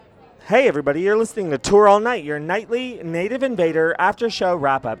Hey everybody, you're listening to Tour All Night, your nightly Native Invader after show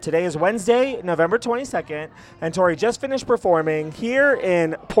wrap up. Today is Wednesday, November 22nd, and Tori just finished performing here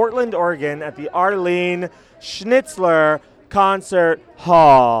in Portland, Oregon at the Arlene Schnitzler Concert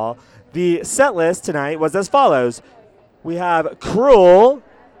Hall. The set list tonight was as follows. We have Cruel,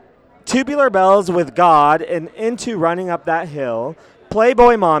 Tubular Bells with God, and Into Running Up That Hill,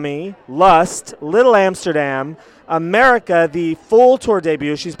 Playboy Mommy, Lust, Little Amsterdam, America, the full tour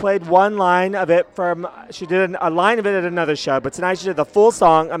debut. She's played one line of it she did a line of it at another show, but tonight she did the full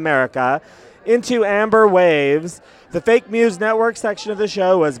song, America. Into Amber Waves. The Fake Muse Network section of the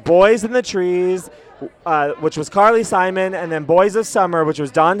show was Boys in the Trees, which was Carly Simon, and then Boys of Summer, which was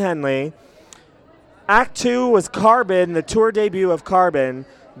Don Henley. Act 2 was Carbon, the tour debut of Carbon,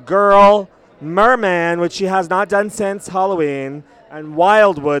 Girl, Merman, which she has not done since Halloween, and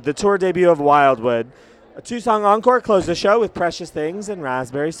Wildwood, the tour debut of Wildwood. A two-song encore closed the show with Precious Things and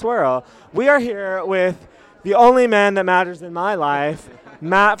Raspberry Swirl. We are here with the only man that matters in my life,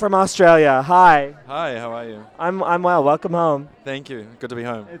 Matt from Australia. Hi. Hi, how are you? I'm well. Welcome home. Thank you. Good to be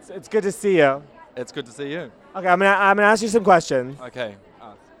home. It's good to see you. It's good to see you. Okay, I'm gonna ask you some questions. Okay.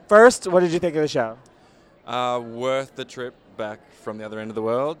 First, what did you think of the show? Worth the trip back from the other end of the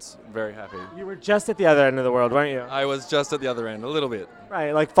world. Very happy. You were just at the other end of the world, weren't you? I was just at the other end, a little bit.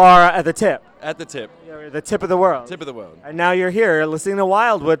 Right, like far at the tip. At the tip. You were the tip of the world. Tip of the world. And now you're here listening to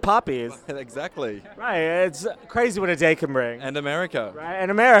Wildwood Poppies. Exactly. Right, it's crazy what a day can bring. And America. Right, and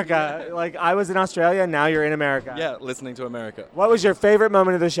America. Like, I was in Australia, and now you're in America. Yeah, listening to America. What was your favorite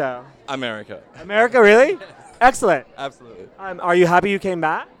moment of the show? America. America, really? Excellent. Absolutely. Are you happy you came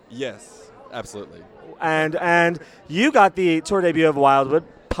back? Yes, absolutely. And you got the tour debut of Wildwood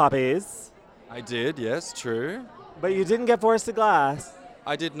Poppies. I did, yes, true. But you didn't get Forested Glass.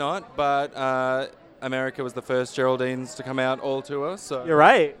 I did not, but America was the first Geraldines to come out all tour. So You're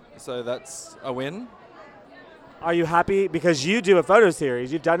right. So that's a win. Are you happy? Because you do a photo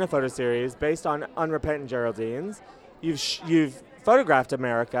series. You've done a photo series based on Unrepentant Geraldines. You've photographed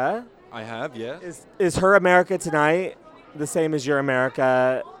America. I have, yes. Is her America tonight the same as your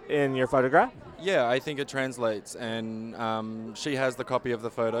America in your photograph? Yeah, I think it translates, and she has the copy of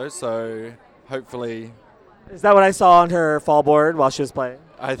the photo, so hopefully... Is that what I saw on her fall board while she was playing?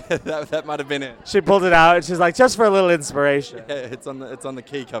 That might have been it. She pulled it out, and she's like, just for a little inspiration. Yeah, it's on the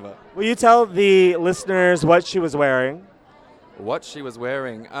key cover. Will you tell the listeners what she was wearing? What she was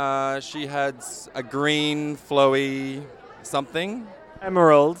wearing? She had a green, flowy something.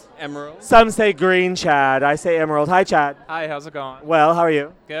 Emerald. Emerald. Some say green, Chad. I say emerald. Hi, Chad. Hi, how's it going? Well, how are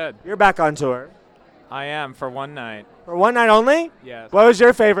you? Good. You're back on tour. I am, for one night. For one night only? Yes. What was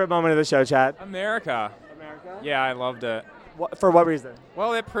your favorite moment of the show, Chad? America. Yeah, I loved it. For what reason?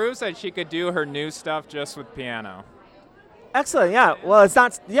 Well, it proves that she could do her new stuff just with piano. Excellent, yeah. Well, it's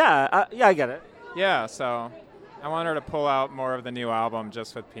not, yeah, I get it. Yeah, so I want her to pull out more of the new album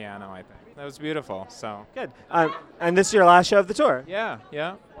just with piano, I think. That was beautiful, so. Good. And this is your last show of the tour? Yeah.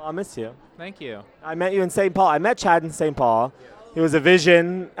 Well, I'll miss you. Thank you. I met you in St. Paul. I met Chad in St. Paul. He was a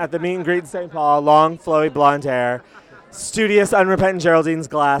vision at the meet and greet in St. Paul, long, flowy blonde hair, studious, Unrepentant Geraldine's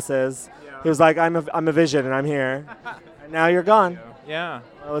glasses. He was like, I'm a vision, and I'm here. And now you're gone. Yeah.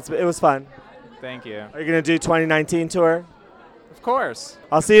 Well, it was fun. Thank you. Are you going to do 2019 tour? Of course.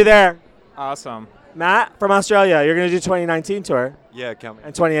 I'll see you there. Awesome. Matt from Australia, you're going to do 2019 tour? Yeah, coming.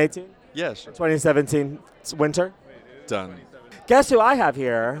 And 2018? Yeah, sure. 2017 winter? Done. Guess who I have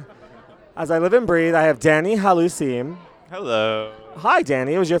here? As I live and breathe, I have Danny Halusim. Hello. Hi,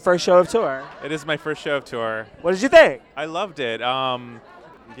 Danny. It was your first show of tour. It is my first show of tour. What did you think? I loved it.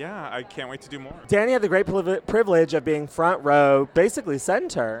 Yeah, I can't wait to do more. Danny had the great privilege of being front row, basically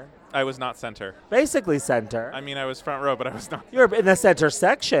center. I was not center. Basically center. I mean, I was front row, but I was not. You were in the center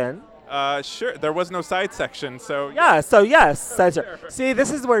section. Sure. There was no side section, so. Yeah, so yes, center. See, this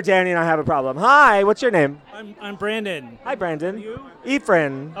is where Danny and I have a problem. Hi, what's your name? I'm Brandon. Hi, Brandon. You?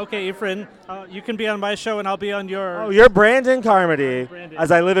 Efren. Okay, Efren. You can be on my show, and I'll be on your. Oh, you're Brandon Carmody. Brandon.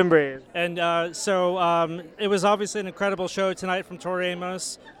 As I live and breathe. And so it was obviously an incredible show tonight from Tori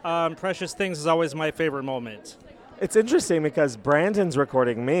Amos. Precious Things is always my favorite moment. It's interesting because Brandon's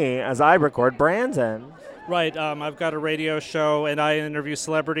recording me as I record Brandon. Right. I've got a radio show, and I interview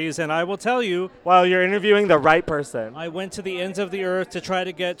celebrities, and I will tell you. Well, you're interviewing the right person. I went to the ends of the earth to try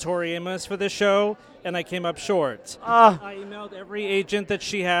to get Tori Amos for this show, and I came up short. I emailed every agent that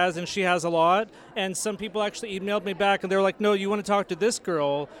she has, and she has a lot, and some people actually emailed me back, and they were like, no, you want to talk to this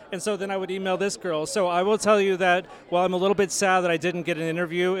girl, and so then I would email this girl. So I will tell you that while I'm a little bit sad that I didn't get an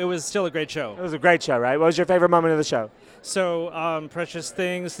interview, it was still a great show. It was a great show, right? What was your favorite moment of the show? So Precious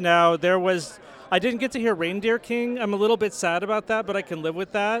Things. Now, there was I didn't get to hear Reindeer King. I'm a little bit sad about that, but I can live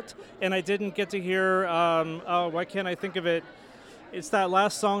with that. And I didn't get to hear, why can't I think of it? It's that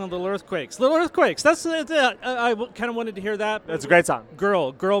last song on Little Earthquakes. Little Earthquakes. That's I kind of wanted to hear that. That's a great song.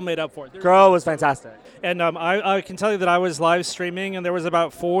 Girl made up for it. Girl was fantastic. And I can tell you that I was live streaming, and there was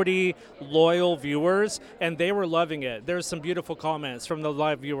about 40 loyal viewers, and they were loving it. There's some beautiful comments from the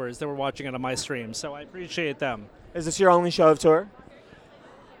live viewers that were watching it on my stream, so I appreciate them. Is this your only show of tour?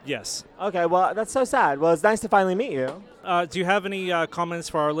 Yes. Okay, well, that's so sad. Well, it's nice to finally meet you. Do you have any comments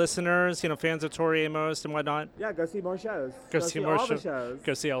for our listeners, fans of Tori Amos and whatnot? Yeah, go see more shows. Go see more all the shows.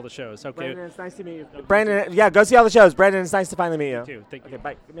 Go see all the shows. Okay. Brandon, it's nice to meet you. Brandon, yeah, go see all the shows. Brandon, it's nice to finally meet you. Thank you. Thank you. Okay,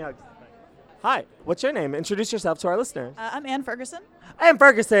 bye. Give me a hug. Hi, what's your name? Introduce yourself to our listeners. I'm Ann Ferguson. I'm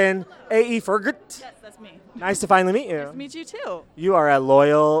Ferguson, A.E. Fergut. Yes, that's me. Nice to finally meet you. Nice to meet you too. You are a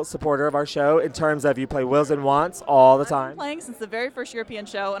loyal supporter of our show in terms of you play Wills and Wants all the I've been time. playing since the very first European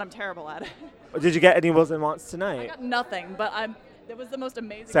show, and I'm terrible at it. Did you get any Wills and Wants I tonight? got nothing, but it was the most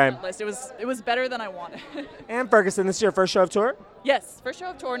amazing Same. set list. It was better than I wanted. And Ferguson, this is your first show of tour? Yes, first show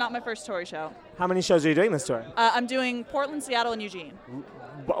of tour, not my first Tory show. How many shows are you doing this tour? I'm doing Portland, Seattle, and Eugene.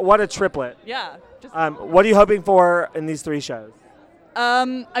 What a triplet. Yeah. Just, What are you hoping for in these 3 shows?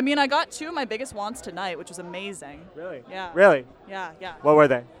 I got 2 of my biggest wants tonight, which was amazing. Really? Yeah. Really? Yeah, yeah. What were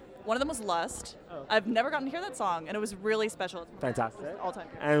they? One of them was Lust. I've never gotten to hear that song, and it was really special. Fantastic. All time.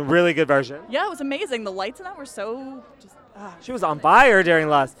 And really good version. Yeah, it was amazing. The lights in that were so just. She was on fire during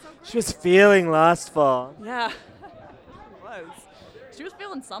Lust. She was feeling lustful. Yeah. She was. She was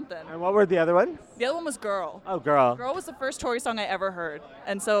feeling something. And what were the other ones? The other one was Girl. Oh, Girl. Girl was the first Tory song I ever heard.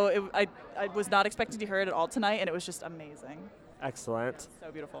 And so I was not expecting to hear it at all tonight, and it was just amazing. Excellent.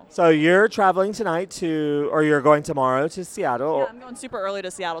 So beautiful. So you're traveling tonight or you're going tomorrow to Seattle. Yeah, I'm going super early to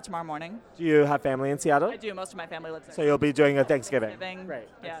Seattle tomorrow morning. Do you have family in Seattle? I do. Most of my family lives there. So you'll be doing a Thanksgiving. Great.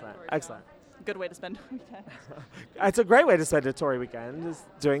 Yeah. Excellent. Tory Excellent. show. Good way to spend a weekend. It's a great way to spend a Tory weekend, is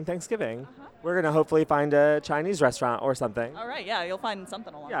doing Thanksgiving. We're going to hopefully find a Chinese restaurant or something. All right. Yeah, you'll find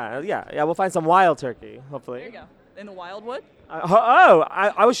something along. Yeah. We'll find some wild turkey, hopefully. There you go. In the Wildwood.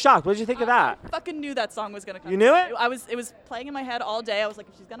 I was shocked. What did you think of that? I fucking knew that song was gonna come. You knew it? It was playing in my head all day. I was like,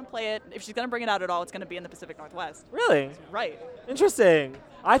 if she's gonna play it, if she's gonna bring it out at all, it's gonna be in the Pacific Northwest. Really? Right. Interesting.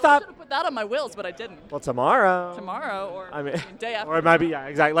 I I thought, should have put that on my wills, but I didn't. well, tomorrow. Tomorrow or I mean, day after. or it might be, yeah,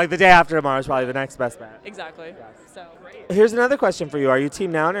 exactly. Like the day after tomorrow is probably the next best bet. Exactly. So great. Here's another question for you. Are you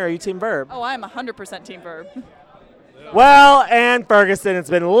team noun or are you team verb? Oh, I am 100% team verb. Well, Ann Ferguson, it's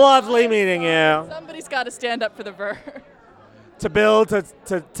been lovely meeting you. Somebody's got to stand up for the verb. To build,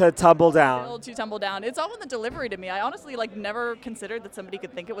 to tumble down. Build to tumble down. It's all in the delivery to me. I honestly never considered that somebody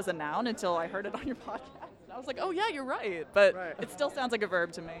could think it was a noun until I heard it on your podcast. And I was like, oh yeah, you're right. But it still sounds like a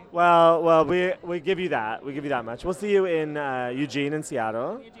verb to me. Well, we give you that. We give you that much. We'll see you in Eugene and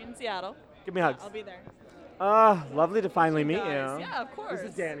Seattle. Eugene and Seattle. Give me hugs. I'll be there. Lovely to finally meet you. Yeah, of course.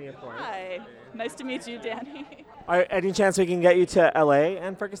 This is Danny, of course. Hi. Nice to meet you, Danny. Any chance we can get you to LA,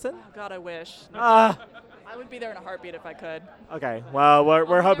 Ann Ferguson? Oh, God, I wish. I would be there in a heartbeat if I could. Okay. Well, we're I'll be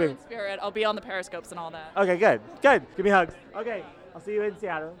there hoping. in spirit. I'll be on the periscopes and all that. Okay, good. Give me hugs. Okay, I'll see you in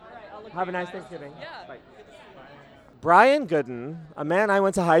Seattle. I'll look Have for a you nice guys. Thanksgiving. Yeah. Bye. Brian Gooden, a man I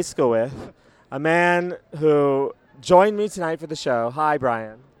went to high school with, a man who joined me tonight for the show. Hi,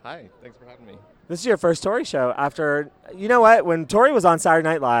 Brian. Hi, thanks for having me. This is your first Tory show after, you know what? When Tory was on Saturday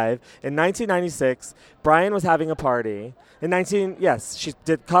Night Live in 1996, Brian was having a party. She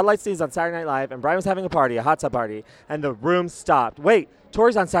did Cod Light Sneeze on Saturday Night Live, and Brian was having a party, a hot tub party, and the room stopped. Wait,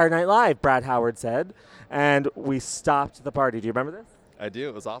 Tory's on Saturday Night Live, Brad Howard said, and we stopped the party. Do you remember this? I do.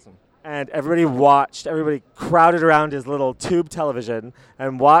 It was awesome. And everybody crowded around his little tube television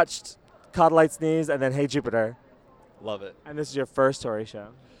and watched Cod Light Sneeze and then Hey Jupiter. Love it. And this is your first Tory show.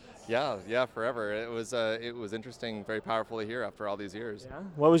 Yeah, forever. It was interesting, very powerful to hear after all these years. Yeah.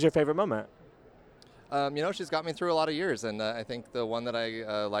 What was your favorite moment? She's got me through a lot of years, and I think the one that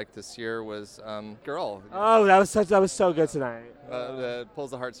I liked this year was Girl. Oh, that was so good tonight. That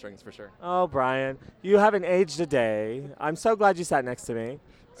pulls the heartstrings for sure. Oh, Brian, you haven't aged a day. I'm so glad you sat next to me.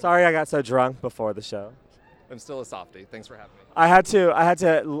 Sorry I got so drunk before the show. I'm still a softie. Thanks for having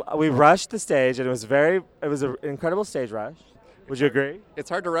me. We rushed the stage, and it was an incredible stage rush. Would you agree? It's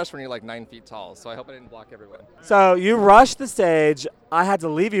hard to rush when you're like 9 feet tall, so I hope I didn't block everyone. So you rushed the stage. I had to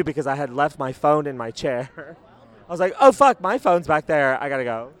leave you because I had left my phone in my chair. I was like, oh, fuck, my phone's back there. I got to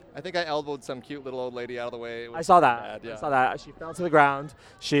go. I think I elbowed some cute little old lady out of the way. I saw that. Bad, yeah. I saw that. She fell to the ground.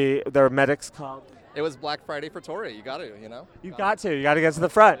 There were medics called. It was Black Friday for Tory. You got to, you know? You got to get to the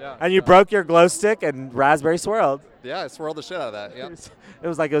front. Yeah. And you broke your glow stick and raspberry swirled. Yeah, I swirled the shit out of that. Yeah. It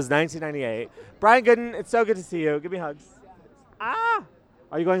was like it was 1998. Brian Gooden, it's so good to see you. Give me hugs.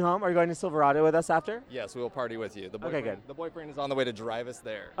 Are you going home? Are you going to Silverado with us after? Yes, we will party with you. The boyfriend, good. The boyfriend is on the way to drive us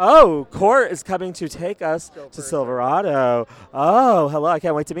there. Oh, Court is coming to take us to Silverado. Oh, hello! I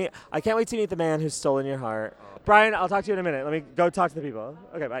can't wait to meet the man who's stolen your heart. Brian, I'll talk to you in a minute. Let me go talk to the people.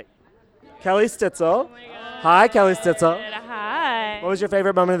 Okay, bye. Kelly Stitzel. Hi, Kelly Stitzel. Hi. What was your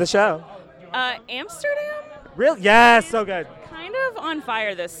favorite moment of the show? Amsterdam? Real? Yes, so good. Kind of on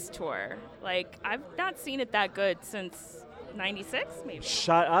fire this tour. Like, I've not seen it that good since 96, maybe.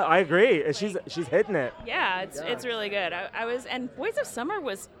 Shut up. I agree. She's hitting it. Yeah, it's really good. I was, and Boys of Summer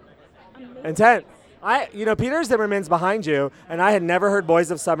was amazing. Intense. Peter Zimmerman's behind you, and I had never heard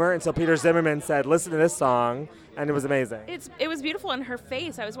Boys of Summer until Peter Zimmerman said, listen to this song, and it was amazing. It was beautiful in her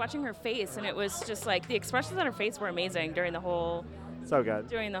face. I was watching her face, and it was just like the expressions on her face were amazing during the whole So good.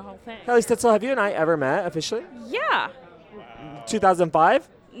 thing. Kelly Stitzel, have you and I ever met officially? Yeah. 2005?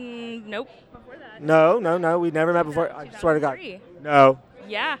 Nope. Before that. No. We never met before. I swear to God. 2003. No.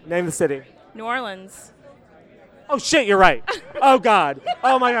 Yeah. Name the city. New Orleans. Oh, shit, you're right. Oh, God.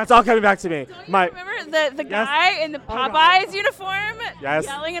 Oh, my God. It's all coming back to me. Remember the Yes. guy in the Oh, God. Popeyes uniform Yes.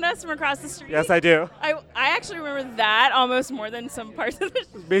 yelling at us from across the street? Yes, I do. I actually remember that almost more than some parts of the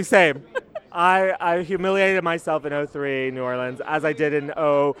show. Me, same. I humiliated myself in 03 New Orleans as I did in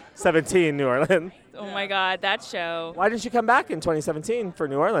 017 New Orleans. Oh my God, that show. Why didn't you come back in 2017 for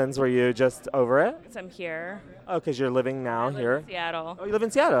New Orleans? Were you just over it? 'Cause I'm here. Oh, because you're living now I live here. in Seattle. Oh, you live in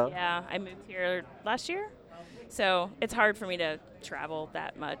Seattle? Yeah, I moved here last year, so it's hard for me to travel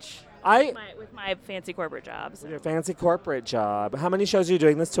that much. With my fancy corporate jobs. Your fancy corporate job. How many shows are you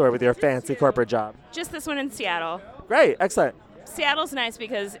doing this tour with your fancy corporate job? Just this one in Seattle. Great, excellent. Seattle's nice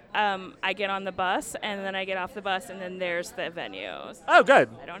because I get on the bus and then I get off the bus and then there's the venues. Oh, good.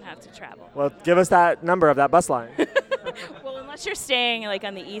 I don't have to travel. Well, give us that number of that bus line. Well, unless you're staying like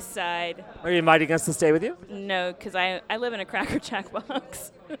on the east side. Are you inviting us to stay with you? No, because I live in a Cracker Jack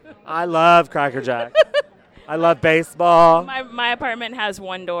box. I love Cracker Jack. I love baseball. My apartment has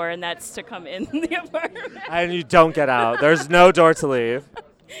one door and that's to come in the apartment. And you don't get out. There's no door to leave.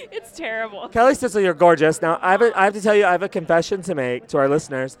 It's terrible. Kelly Stitzel, you're gorgeous. Now, I have to tell you, I have a confession to make to our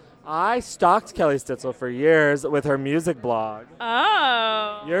listeners. I stalked Kelly Stitzel for years with her music blog.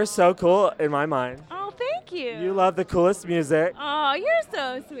 Oh. You're so cool in my mind. Oh, thank you. You love the coolest music. Oh, you're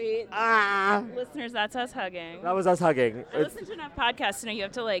so sweet. Ah. Listeners, that's us hugging. That was us hugging. I listen to enough podcasts to know you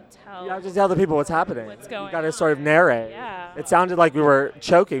have to like tell. You have to tell the people what's happening. What's going You got to on. sort of narrate. Yeah. It sounded like we were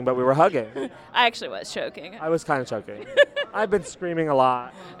choking, but we were hugging. I actually was choking. I was kind of choking. I've been screaming a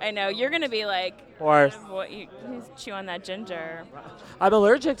lot. I know you're gonna be like. Or What you chew on that ginger? I'm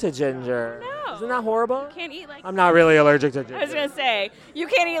allergic to ginger. No. Isn't that horrible? You can't eat like. I'm not really allergic to ginger. I was gonna say you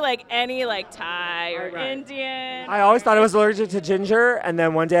can't eat like any like Thai or Right. Indian. I always thought I was allergic to ginger, and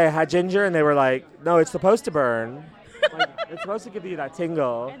then one day I had ginger, and they were like, "No, it's supposed to burn. Like, it's supposed to give you that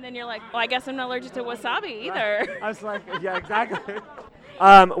tingle." And then you're like, well, I guess I'm not allergic to wasabi either. I was like, "Yeah, exactly."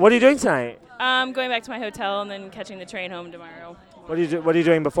 What are you doing tonight? Going back to my hotel and then catching the train home tomorrow. What are you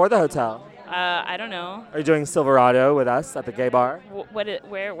doing before the hotel? I don't know. Are you doing Silverado with us at the gay bar?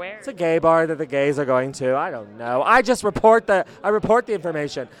 Where? It's a gay bar that the gays are going to. I don't know. I just report the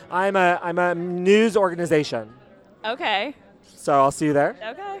information. I'm a news organization. Okay. So I'll see you there.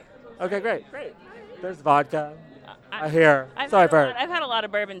 Okay. Okay, great. There's vodka. I hear. Sorry for. I've had a lot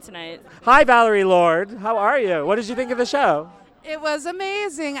of bourbon tonight. Hi, Valerie Lord. How are you? What did you think of the show? It was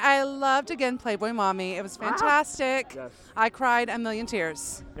amazing. I loved, again, Playboy Mommy. It was fantastic. Yes. I cried a million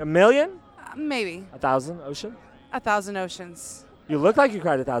tears. A million? Maybe. 1,000 ocean? 1,000 oceans. You look like you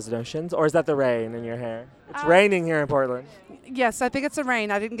cried 1,000 oceans, or is that the rain in your hair? It's raining here in Portland. Yes, I think it's the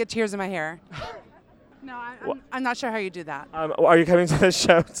rain. I didn't get tears in my hair. No, I'm not sure how you do that. Are you coming to the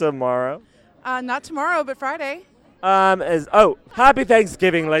show tomorrow? Not tomorrow, but Friday. Happy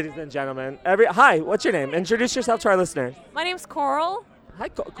Thanksgiving, ladies and gentlemen. Hi, what's your name? Introduce yourself to our listeners. My name's Coral. Hi,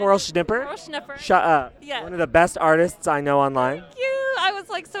 Coral Schnipper. Coral Schnipper. Shut up. Yeah. One of the best artists I know online. Thank you. I was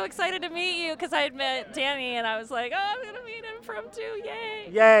like so excited to meet you because I had met Danny and I was like, oh, I'm gonna meet him from too. Yay.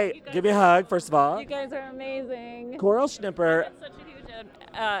 Yay. Give me a hug, first of all. You guys are amazing. Coral Schnipper. I'm such a huge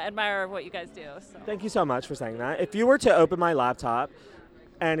admirer of what you guys do. So. Thank you so much for saying that. If you were to open my laptop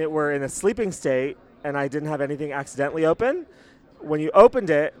and it were in a sleeping state and I didn't have anything accidentally open, when you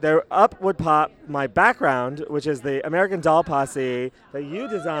opened it, there up would pop my background, which is the American Doll Posse that you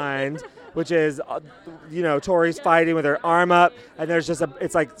designed, which is, Tori's fighting with her arm up, and there's just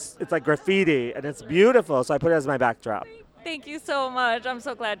it's like graffiti, and it's beautiful. So I put it as my backdrop. Thank you so much. I'm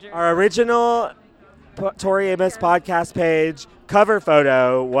so glad you're. Our original Tori Amos podcast page cover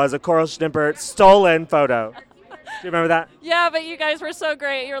photo was a Coral Schnipper stolen photo. Do you remember that? Yeah, but you guys were so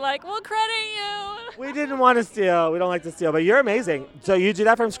great. You're like, we'll credit you. We didn't want to steal. We don't like to steal, but you're amazing. So you do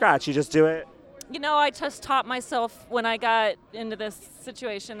that from scratch. You just do it. You know, I just taught myself when I got into this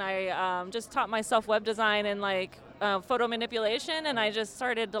situation. I just taught myself web design and like photo manipulation, and I just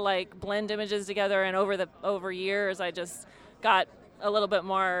started to like blend images together. And over years, I just got a little bit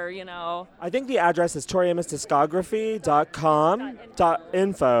more, you know. I think the address is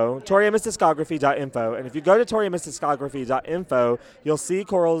toriamisdiscography.com.info, toriamisdiscography.info. And if you go to toriamisdiscography.info, you'll see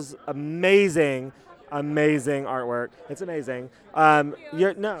Coral's amazing artwork. It's amazing. I'm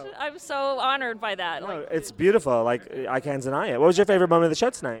so honored by that. No, it's beautiful. Like, I can't deny it. What was your favorite moment of the show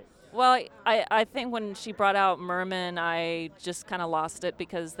tonight? Well, I think when she brought out Merman, I just kind of lost it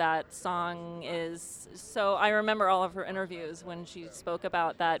because that song is so. I remember all of her interviews when she spoke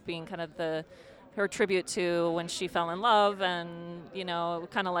about that being kind of her tribute to when she fell in love, and you know,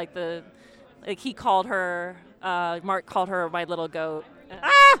 kind of like he called her. Mark called her my little goat.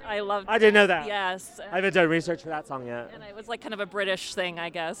 I loved. I didn't know that. Yes. I haven't done research for that song yet. And it was like kind of a British thing, I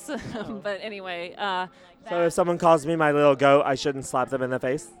guess. But anyway. So if someone calls me my little goat, I shouldn't slap them in the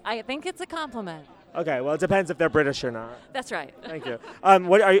face? I think it's a compliment. Okay, well, it depends if they're British or not. That's right. Thank you. How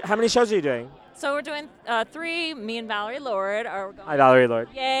many shows are you doing? So we're doing 3. Me and Valerie Lord are going. Hi, Valerie Lord.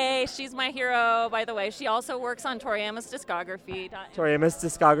 Yay, she's my hero, by the way. She also works on Tori Amos Discography.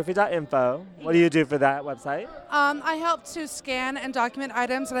 toriamisdiscography.info. What do you do for that website? I help to scan and document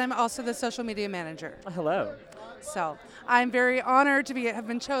items, and I'm also the social media manager. Hello. So I'm very honored to have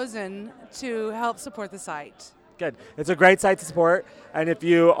been chosen to help support the site. Good. It's a great site to support, and if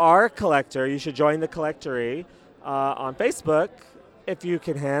you are a collector, you should join the Collectory on Facebook if you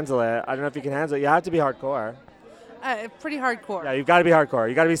can handle it. I don't know if you can handle it. You have to be hardcore. Pretty hardcore. Yeah, you've got to be hardcore.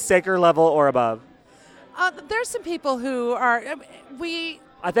 You got to be Saker level or above. There's some people who are.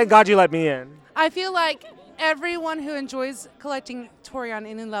 I thank God you let me in. I feel like everyone who enjoys collecting Tori on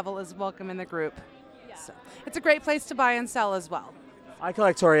any level is welcome in the group. Yeah. So it's a great place to buy and sell as well. I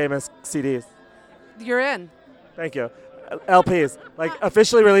collect Tori Amos CDs. You're in. Thank you. LPs, like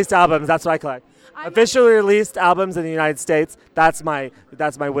officially released albums. That's what I collect. Officially released albums in the United States. That's my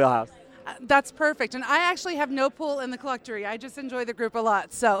wheelhouse. That's perfect. And I actually have no pull in the Collectory. I just enjoy the group a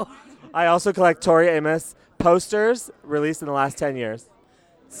lot. So. I also collect Tori Amos posters released in the last 10 years.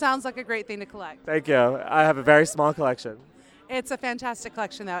 Sounds like a great thing to collect. Thank you. I have a very small collection. It's a fantastic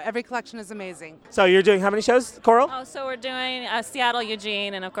collection, though. Every collection is amazing. So you're doing how many shows, Coral? Oh, so we're doing Seattle,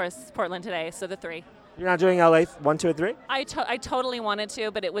 Eugene, and of course Portland today. So the 3. You're not doing LA 1, 2, and 3? I totally wanted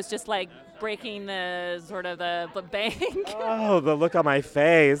to, but it was just like breaking the sort of the bank. Oh, the look on my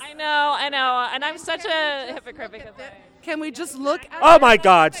face. I know, and I'm such a hypocrite because Can we just look at Oh my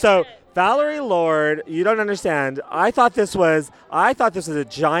God. So Valerie Lord, you don't understand. I thought this was a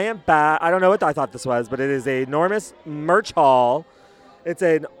giant bat. I don't know what I thought this was, but it is an enormous merch haul.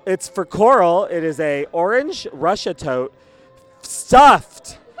 It's for Coral. It is a orange Russia tote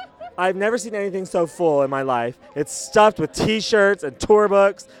stuffed. I've never seen anything so full in my life. It's stuffed with T-shirts and tour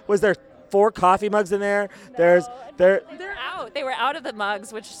books. Was there 4 coffee mugs in there? No, they're out. They were out of the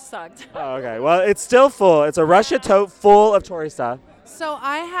mugs, which sucked. Oh, okay. Well, it's still full. It's a Russia tote full of Tori stuff. So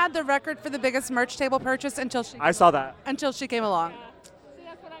I had the record for the biggest merch table purchase until she. I saw that. Until she came along. See,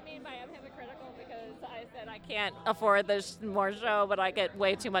 that's what I mean by I'm hypocritical because I said I can't afford this more show, but I get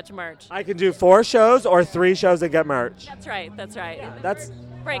way too much merch. I can do 4 shows or 3 shows and get merch. That's right. That's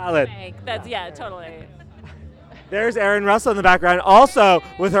break valid. the bank. That's totally. There's Erin Russell in the background, also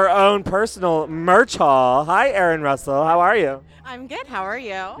with her own personal merch haul. Hi, Erin Russell. How are you? I'm good. How are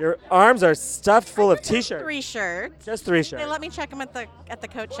you? Your arms are stuffed full of T-shirts. 3 shirts. Just 3 shirts. They let me check them at the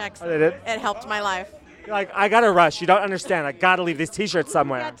coat checks. Oh, they did? It helped my life. You're like, I gotta rush. You don't understand. I gotta leave these T-shirts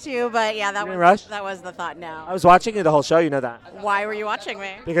somewhere. Got to, but yeah, You didn't rush? that was the thought. No. I was watching you the whole show. You know that. Why were you watching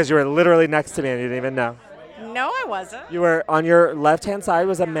me? Because you were literally next to me and you didn't even know. No, I wasn't. You were on your left-hand side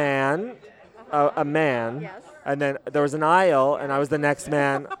was a man, a man. Yes. And then there was an aisle, and I was the next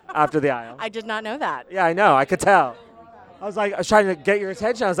man after the aisle. I did not know that. Yeah, I know. I could tell. I was trying to get your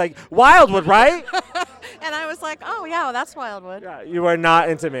attention. I was like, Wildwood, right? And I was like, oh, yeah, that's Wildwood. Yeah, you were not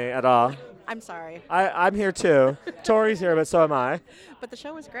into me at all. I'm sorry. I'm here too. Tori's here, but so am I. But the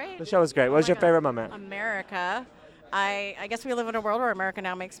show was great. The show was great. What was your favorite moment? America. I guess we live in a world where America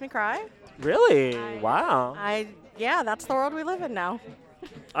now makes me cry. Really? Wow. Yeah, that's the world we live in now.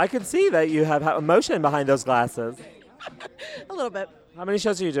 I can see that you have emotion behind those glasses. A little bit. How many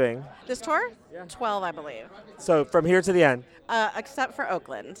shows are you doing? This tour? 12, I believe. So from here to the end. Except for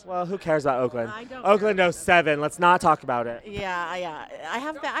Oakland. Well, who cares about Oakland? I don't Oakland knows 7. Let's not talk about it. Yeah. I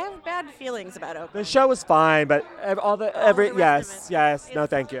have bad feelings about Oakland. The show was fine, but yes. No,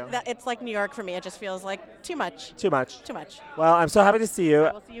 thank you. It's like New York for me. It just feels like too much. Too much. Too much. Well, I'm so happy to see you.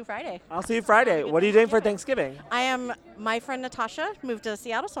 I will see you Friday. I'll see you Friday. What are you doing for Thanksgiving? My friend Natasha moved to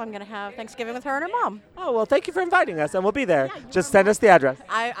Seattle, so I'm going to have Thanksgiving with her and her mom. Oh, well, thank you for inviting us, and we'll be there. Just send us the address.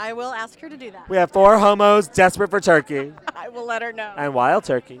 I will ask her to do that. We have 4 homos desperate for turkey. I will let her know. And wild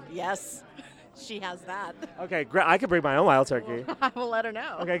turkey. Yes, she has that. Okay, great. I could bring my own wild turkey. I will let her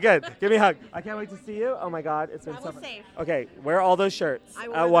know. Okay, good. Give me a hug. I can't wait to see you. Oh my God, it's been so. Okay, wear all those shirts I at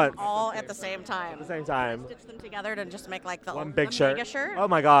wore once. them all at the same time. At the same time. Stitch them together to just make like the One big the mega shirt. shirt. Oh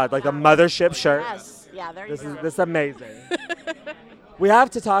my God, like the mothership shirt. Yes. Yeah. There This you is go. this is amazing. We have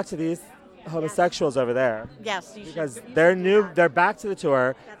to talk to these homosexuals over there. Yes, you should. Because they're new. They're back to the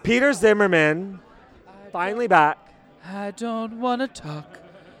tour. Peter Zimmerman, finally back. I don't want to talk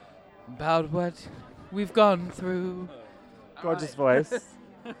about what we've gone through. Gorgeous voice.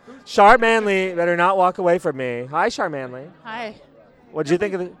 Char Manley, better not walk away from me. Hi, Char Manley. Hi. What did you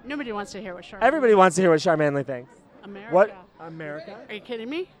think of the? Nobody wants to hear what Charlotte. Everybody wants to hear what Char Manley thinks. America. What? America? Are you kidding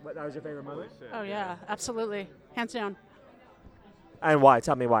me? What, that was your favorite moment? Oh yeah, absolutely, hands down. And why?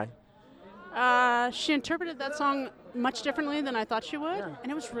 Tell me why. She interpreted that song much differently than I thought she would,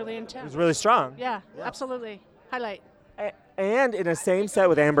 and it was really intense. It was really strong. Yeah, absolutely. Highlight. And in the same set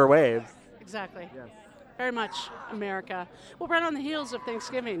with Amber Waves. Exactly. Very much America. Well, right on the heels of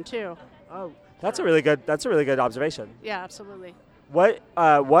Thanksgiving too. Oh, that's a really good observation. Yeah, absolutely.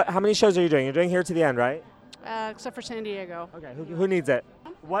 How many shows are you doing? You're doing Here to the End, right? Except for San Diego. Okay, who needs it?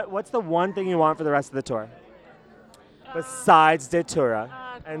 What's the one thing you want for the rest of the tour? Besides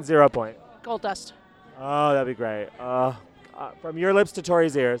Datura and 0 Point. Gold Dust. Oh, that'd be great. From your lips to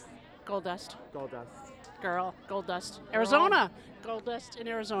Tori's ears. Gold Dust. Gold Dust. Girl, Gold Dust. Arizona. Gold Dust in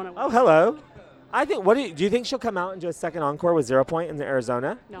Arizona. Oh, hello. I think. Do you think she'll come out and do a second encore with 0 Point in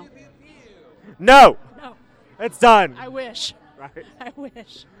Arizona? No. No. No. It's done. I wish. Right. I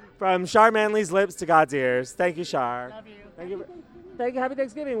wish. From Char Manley's lips to God's ears. Thank you, Char. Love you. Thank you. Thank you. Happy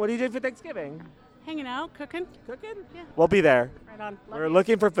Thanksgiving. What do you do for Thanksgiving? Hanging out, cooking. Cooking? Yeah. We'll be there. Right on. Love We're you.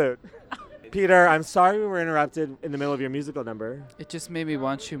 looking for food. Peter, I'm sorry we were interrupted in the middle of your musical number. It just made me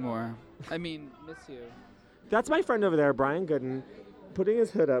want you more. I mean, miss you. That's my friend over there, Brian Gooden, putting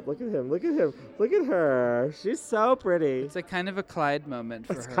his hood up. Look at him. Look at him. Look at her. She's so pretty. It's a kind of a Clyde moment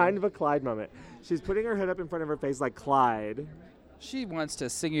for It's her. kind of a Clyde moment. She's putting her hood up in front of her face like Clyde. She wants to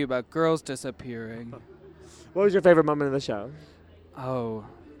sing you about girls disappearing. What was your favorite moment of the show? Oh,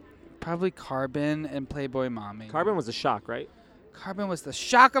 probably Carbon and Playboy Mommy. Carbon was a shock, right? Carbon was the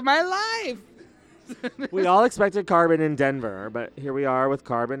shock of my life. We all expected Carbon in Denver, but here we are with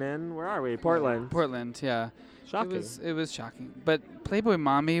Carbon in, where are we? Portland. Portland, yeah. Shocking. It was shocking. But Playboy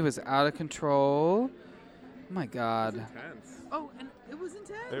Mommy was out of control. Oh my God. Intense. Oh, and it was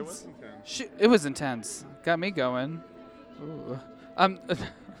intense. It was intense. It was intense. Got me going. Ooh.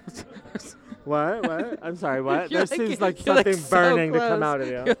 What? I'm sorry, what? You're There seems like you're something so burning to come close. out of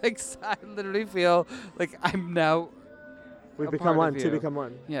you. You're I literally feel like I'm now. We've a become part one, of two you. become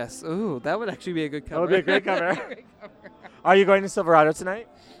one. Yes. Ooh, that would actually be a good That cover. would be a great cover. Are you going to Silverado tonight?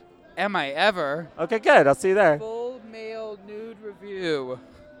 Am I ever? Okay, good. I'll see you there. Full male nude review.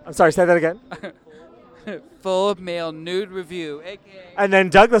 I'm sorry, say that again. Full male nude review, aka. And then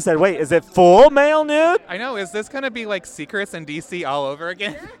Douglas said, wait, is it full male nude? I know. Is this going to be like Secrets in DC all over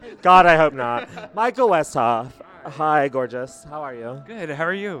again? God, I hope not. Michael Westhoff. Hi, gorgeous. How are you? Good. How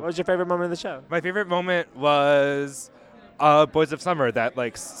are you? What was your favorite moment of the show? My favorite moment was Boys of Summer. That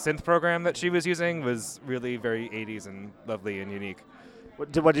like synth program that she was using was really very 80s and lovely and unique.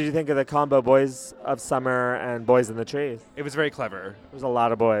 What did you think of the combo Boys of Summer and Boys in the Trees? It was very clever. There's a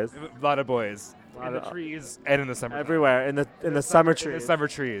lot of boys. A lot of boys. Lot In the of- trees and in the summer. Everywhere in the summer trees. In the summer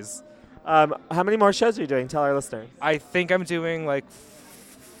trees. How many more shows are you doing? Tell our listeners. I think I'm doing like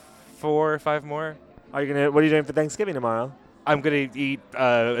 4 or 5 more. What are you doing for Thanksgiving tomorrow? I'm gonna eat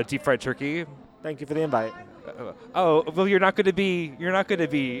a deep fried turkey. Thank you for the invite. Oh well, you're not gonna be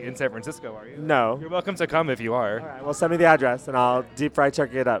in San Francisco, are you? No. You're welcome to come if you are. All right. Well, send me the address and I'll deep fry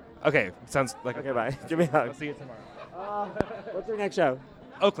turkey it up. Okay, sounds like. Okay, bye. Give me a hug. I'll see you tomorrow. What's your next show?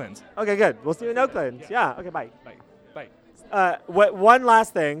 Oakland. Okay, good. We'll see you in Oakland. Yeah. Okay, bye. Bye. One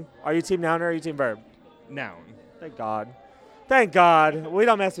last thing. Are you Team Noun or are you Team Verb? Noun. Thank God. Thank God. We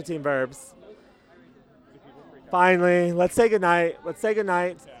don't mess with Team Verbs. Finally, let's say goodnight. Let's say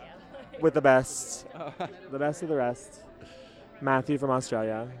goodnight with the best. The best of the rest. Matthew from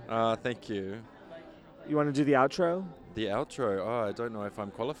Australia. Thank you. You want to do the outro? The outro. Oh, I don't know if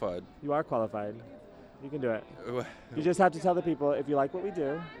I'm qualified. You are qualified. You can do it. You just have to tell the people if you like what we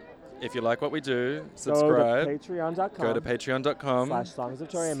do. If you like what we do, subscribe. Go to patreon.com. Go to patreon.com. /Songs of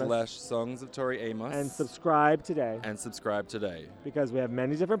Tori Amos. /Songs of Tori Amos. And subscribe today. Because we have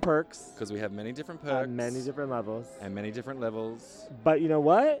many different perks. And many different levels. But you know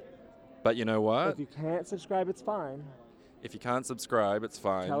what? If you can't subscribe, it's fine. If you can't subscribe, it's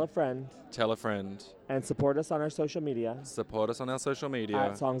fine. Tell a friend. And support us on our social media. At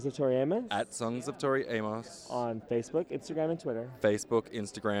Songs of Tori Amos. On Facebook, Instagram,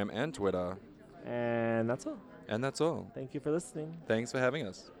 and Twitter. And that's all. Thank you for listening. Thanks for having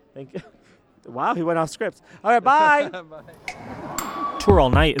us. Thank you. Wow, he went off script. All right, bye. Bye. Tour All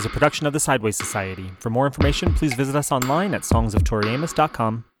Night is a production of the Sideways Society. For more information, please visit us online at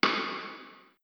songsoftoriamos.com.